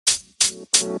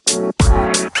Good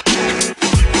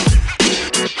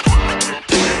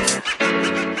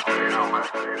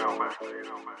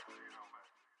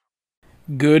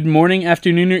morning,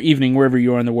 afternoon, or evening, wherever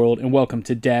you are in the world, and welcome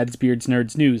to Dad's Beards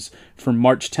Nerds News for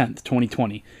March 10th,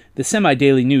 2020, the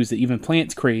semi-daily news that even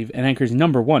plants crave and Anchor's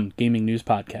 #1 gaming news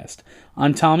podcast.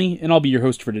 I'm Tommy, and I'll be your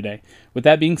host for today. With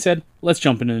that being said, let's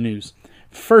jump into the news.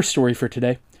 First story for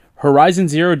today, Horizon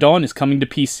Zero Dawn is coming to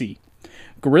PC.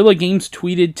 Guerrilla Games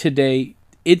tweeted today,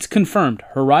 it's confirmed,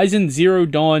 Horizon Zero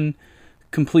Dawn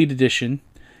Complete Edition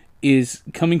is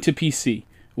coming to PC.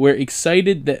 We're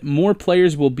excited that more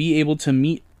players will be able to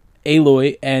meet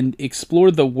Aloy and explore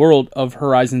the world of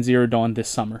Horizon Zero Dawn this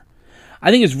summer.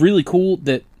 I think it's really cool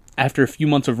that after a few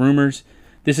months of rumors,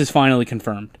 this is finally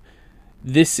confirmed.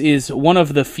 This is one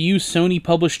of the few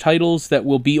Sony-published titles that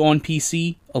will be on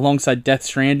PC, alongside Death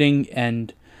Stranding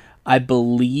and I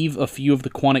believe a few of the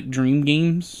Quantic Dream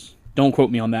games. Don't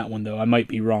quote me on that one, though. I might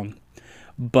be wrong.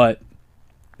 But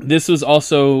this was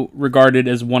also regarded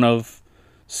as one of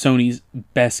Sony's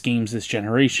best games this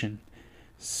generation.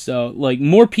 So,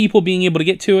 more people being able to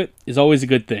get to it is always a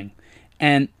good thing.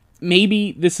 And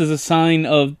maybe this is a sign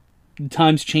of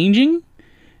times changing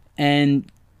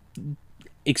and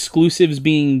exclusives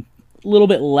being a little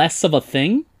bit less of a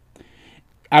thing.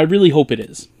 I really hope it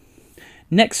is.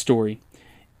 Next story.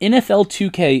 NFL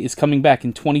 2K is coming back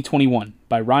in 2021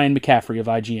 by Ryan McCaffrey of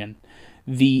IGN.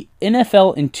 The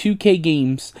NFL and 2K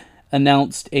games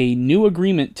announced a new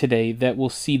agreement today that will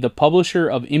see the publisher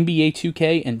of NBA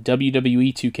 2K and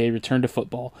WWE 2K return to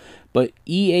football, but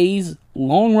EA's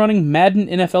long-running Madden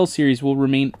NFL series will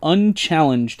remain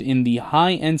unchallenged in the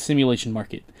high-end simulation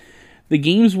market. The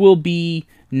games will be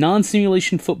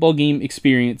non-simulation football game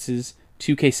experiences,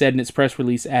 2K said in its press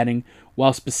release, adding,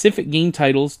 while specific game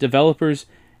titles, developers,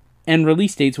 and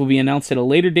release dates will be announced at a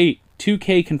later date,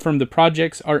 2K confirmed the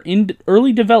projects are in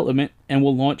early development and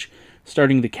will launch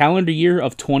starting the calendar year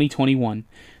of 2021.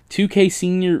 2K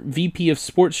Senior VP of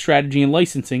Sports Strategy and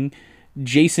Licensing,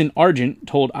 Jason Argent,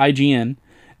 told IGN,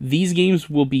 these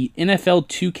games will be NFL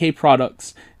 2K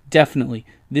products. Definitely.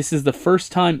 This is the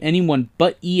first time anyone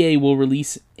but EA will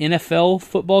release NFL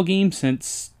football games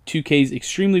since 2K's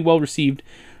extremely well-received,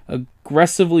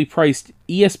 aggressively priced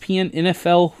ESPN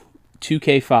NFL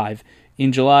 2K5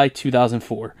 in July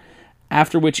 2004.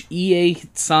 After which EA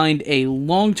signed a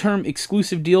long-term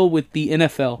exclusive deal with the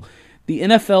NFL. The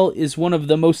NFL is one of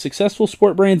the most successful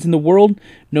sport brands in the world,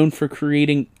 known for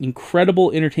creating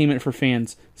incredible entertainment for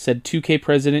fans, said 2K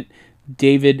president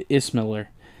David Ismailer.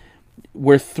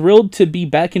 We're thrilled to be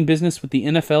back in business with the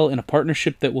NFL in a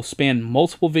partnership that will span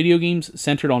multiple video games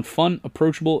centered on fun,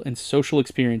 approachable, and social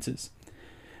experiences.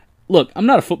 Look, I'm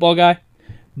not a football guy,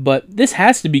 but this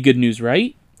has to be good news,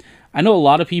 right? I know a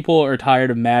lot of people are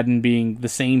tired of Madden being the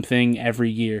same thing every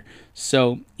year,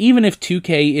 so even if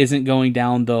 2K isn't going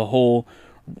down the whole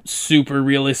super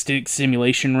realistic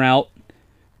simulation route,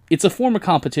 it's a form of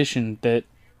competition that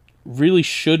really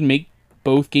should make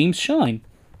both games shine.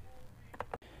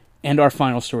 And our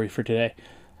final story for today.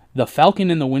 The Falcon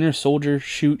and the Winter Soldier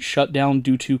shoot shut down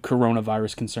due to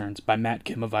coronavirus concerns by Matt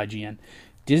Kim of IGN.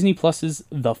 Disney Plus's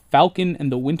The Falcon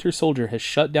and the Winter Soldier has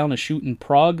shut down a shoot in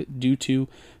Prague due to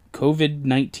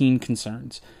COVID-19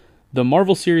 concerns. The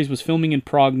Marvel series was filming in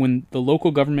Prague when the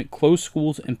local government closed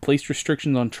schools and placed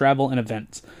restrictions on travel and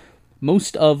events.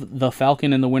 Most of The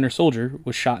Falcon and the Winter Soldier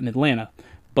was shot in Atlanta,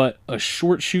 but a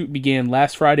short shoot began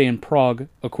last Friday in Prague,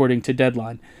 according to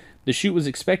Deadline. The shoot was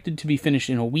expected to be finished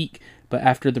in a week, but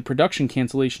after the production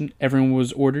cancellation, everyone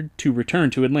was ordered to return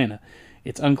to Atlanta.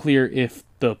 It's unclear if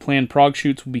the planned Prague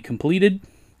shoots will be completed,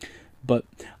 but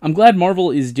I'm glad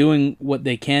Marvel is doing what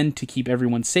they can to keep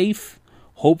everyone safe.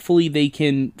 Hopefully they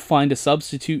can find a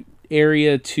substitute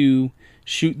area to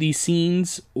shoot these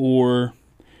scenes, or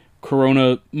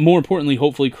more importantly,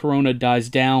 hopefully Corona dies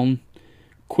down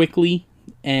quickly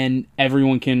and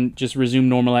everyone can just resume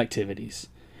normal activities.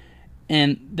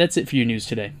 And that's it for your news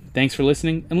today. Thanks for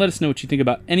listening, and let us know what you think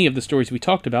about any of the stories we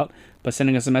talked about by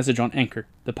sending us a message on Anchor,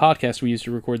 the podcast we use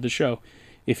to record the show.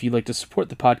 If you'd like to support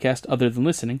the podcast other than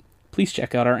listening, please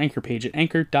check out our Anchor page at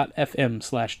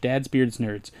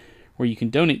anchor.fm/dadsbeardsnerds, where you can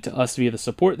donate to us via the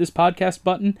Support This Podcast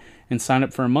button and sign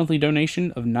up for a monthly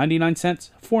donation of 99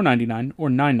 cents, $4.99, or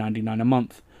 $9.99 a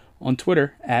month. On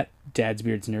Twitter at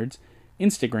dadsbeardsnerds,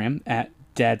 Instagram at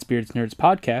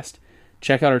dadsbeardsnerdspodcast.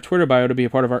 Check out our Twitter bio to be a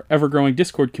part of our ever-growing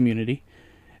Discord community,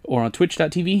 or on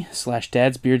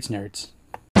twitch.tv/dadsbeardsnerds.